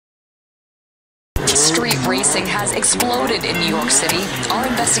Street racing has exploded in New York City. Our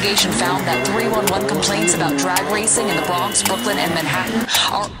investigation found that 311 complaints about drag racing in the Bronx, Brooklyn, and Manhattan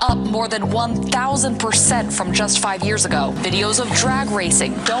are up more than 1,000% from just 5 years ago. Videos of drag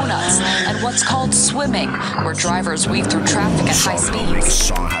racing, donuts, and what's called swimming, where drivers weave through traffic at high speeds. Make a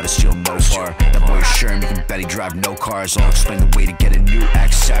song how to steal Mopar. That boy sure you can bet he drive no cars. I'll explain the way to get a new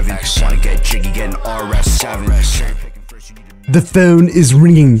X7. Wanna get jiggy, get an RS7. The phone is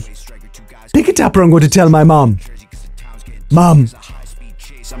ringing. Pick it up or I'm going to tell my mom. Mom.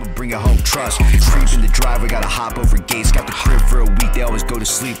 I'ma bring it home, trust. Creep in the driveway, gotta hop over gates. Got the crib for a week, they always go to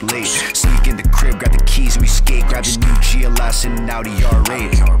sleep late. Sneak in the crib, grab the keys and we skate. Grab the new GLS and an Audi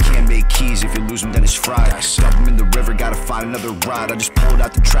R8. Can't make keys, if you lose them then it's fried. Dump them in the river, gotta find another ride. I just pulled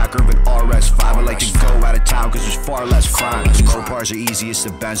out the tracker of an RS5. I like to go out of town cause there's far less crime. Mopars are easy, it's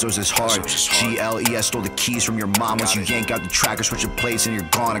the Benzos is hard. GLES stole the keys from your mom. Once you yank out the tracker, switch the plates and you're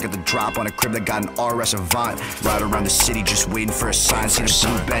gone. I got the drop on a crib that got an RS Avant. Ride around the city just waiting for a sign. See the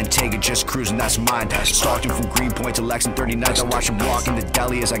blue Bentayga just cruising, that's mine. Stalked him from Greenpoint to Lexington 39th. I watch him walk in the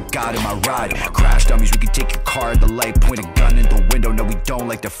deli as I got in my ride. Crash dummies, we can take your car at the light. Point a gun in the window, no we don't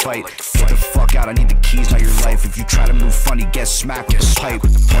like to fight. Get the fuck out, I need the keys, not your life. If you try to move funny, get smacked with the pipe.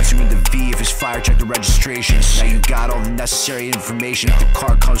 Once you're in the V, if it's fire, check the registration. Now you got all the necessary information. If the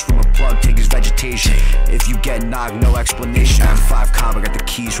car comes from a plug, take his vegetation. If you get knocked, no explanation. M5 cop, I got the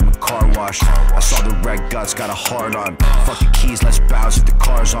keys from a car wash. I saw the red guts, got a hard on. Fuck the keys, let's bounce if the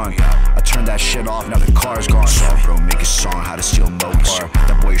car's on. I turned that shit off, now the car's gone. So bro, make a song how to steal Mopar.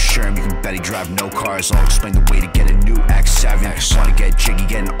 That boy sure you can bet he drive no cars. I'll explain the way to get a new X7. Wanna get jiggy,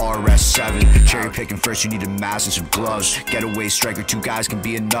 get an RS7. Cherry picking first, you need a mask and some gloves. Getaway striker, 2 guys can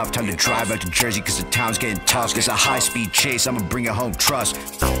be enough. Time to drive out to Jersey cause the town's getting tough. It's a high speed chase, I'ma bring it home, trust.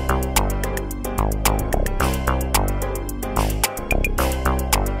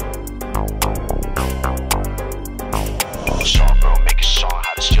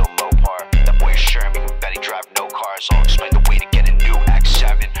 I'll explain the way to get a new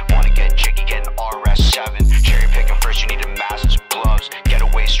X7. Wanna get jiggy, get an RS7. Cherry picking first, you need a mask and some gloves.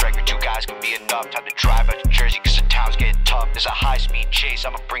 Getaway striker, 2 guys can be enough. Time to drive out to Jersey cause the town's getting tough. There's a high speed chase,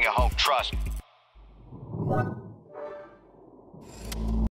 I'ma bring it home, trust.